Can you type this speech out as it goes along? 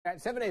All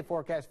right, 7-day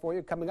forecast for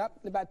you coming up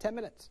in about 10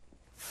 minutes.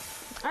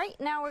 All right,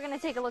 now we're going to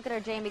take a look at our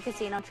Jamie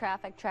Casino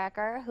traffic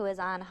tracker, who is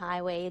on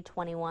Highway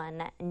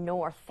 21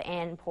 North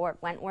in Port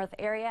Wentworth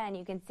area, and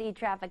you can see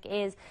traffic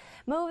is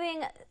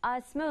moving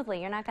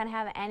smoothly. You're not going to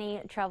have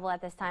any trouble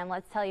at this time.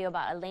 Let's tell you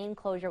about a lane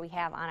closure we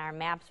have on our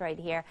maps right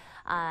here.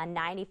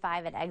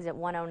 95 at exit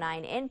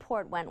 109 in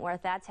Port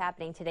Wentworth. That's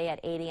happening today at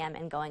 8 a.m.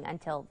 and going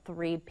until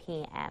 3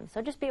 p.m.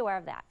 So just be aware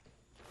of that.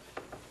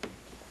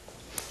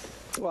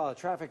 Well, a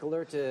traffic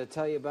alert to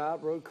tell you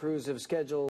about. Road crews have scheduled